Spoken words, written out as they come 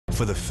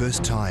For the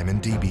first time in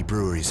DB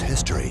Brewery's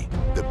history,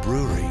 the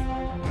brewery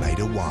made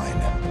a wine.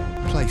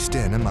 Placed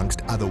in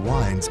amongst other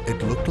wines,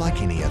 it looked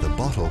like any other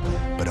bottle,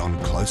 but on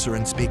closer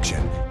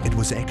inspection, it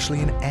was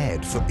actually an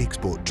ad for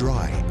Export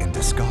Dry in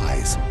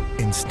disguise.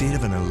 Instead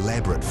of an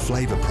elaborate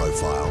flavour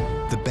profile,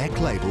 the back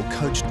label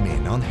coached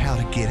men on how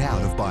to get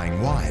out of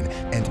buying wine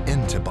and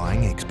into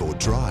buying Export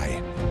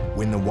Dry.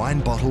 When the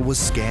wine bottle was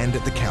scanned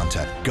at the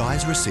counter,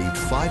 guys received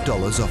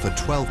 $5 off a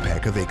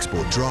 12-pack of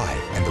Export Dry,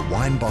 and the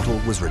wine bottle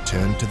was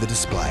returned to the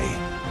display.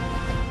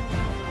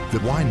 The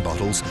wine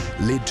bottles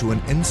led to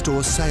an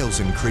in-store sales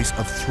increase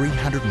of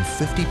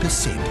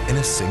 350% in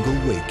a single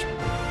week.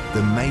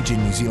 The major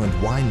New Zealand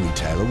wine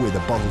retailer where the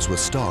bottles were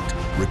stocked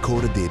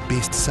recorded their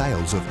best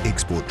sales of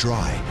Export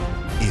Dry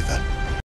ever.